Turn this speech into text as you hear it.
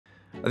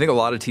I think a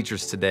lot of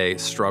teachers today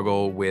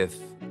struggle with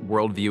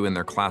worldview in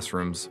their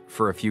classrooms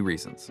for a few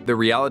reasons. The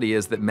reality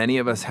is that many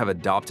of us have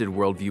adopted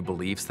worldview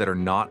beliefs that are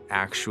not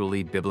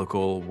actually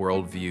biblical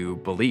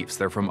worldview beliefs.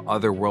 They're from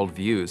other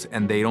worldviews,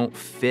 and they don't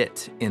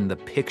fit in the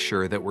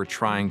picture that we're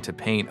trying to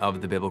paint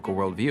of the biblical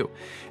worldview.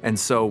 And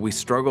so we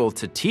struggle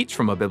to teach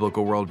from a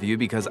biblical worldview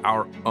because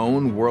our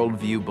own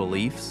worldview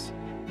beliefs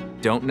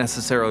don't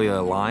necessarily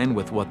align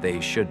with what they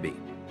should be.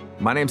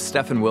 My name's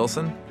Stephen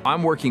Wilson.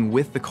 I'm working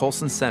with the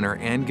Colson Center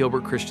and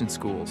Gilbert Christian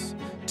Schools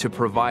to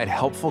provide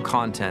helpful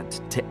content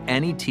to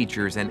any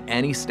teachers and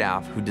any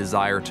staff who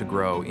desire to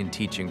grow in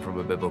teaching from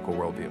a biblical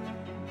worldview.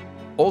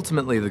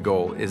 Ultimately, the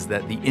goal is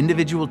that the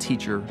individual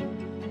teacher,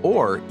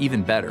 or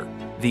even better,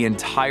 the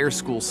entire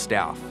school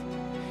staff,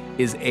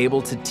 is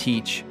able to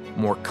teach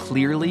more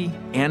clearly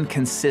and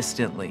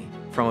consistently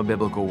from a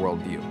biblical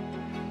worldview.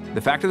 The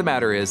fact of the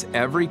matter is,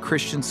 every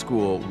Christian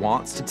school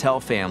wants to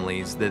tell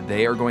families that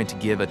they are going to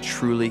give a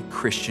truly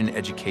Christian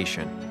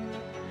education.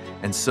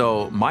 And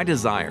so my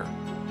desire,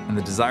 and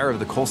the desire of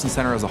the Colson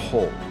Center as a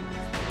whole,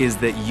 is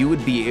that you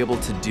would be able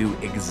to do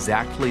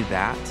exactly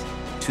that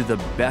to the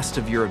best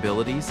of your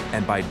abilities,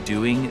 and by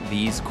doing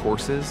these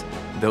courses,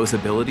 those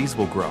abilities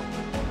will grow.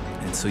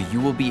 And so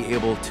you will be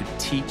able to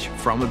teach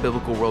from a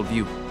biblical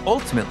worldview,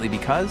 ultimately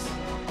because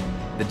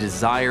the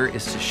desire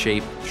is to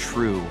shape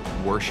true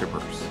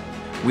worshipers.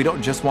 We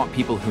don't just want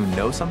people who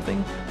know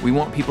something, we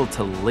want people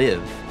to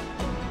live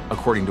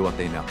according to what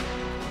they know.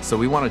 So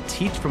we want to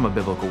teach from a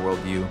biblical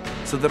worldview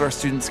so that our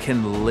students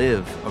can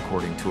live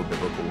according to a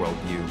biblical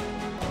worldview.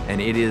 And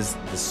it is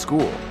the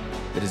school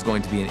that is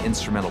going to be an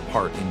instrumental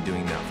part in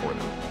doing that for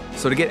them.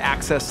 So to get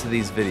access to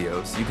these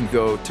videos, you can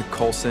go to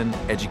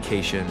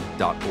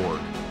colsoneducation.org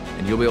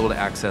and you'll be able to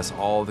access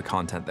all the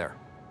content there.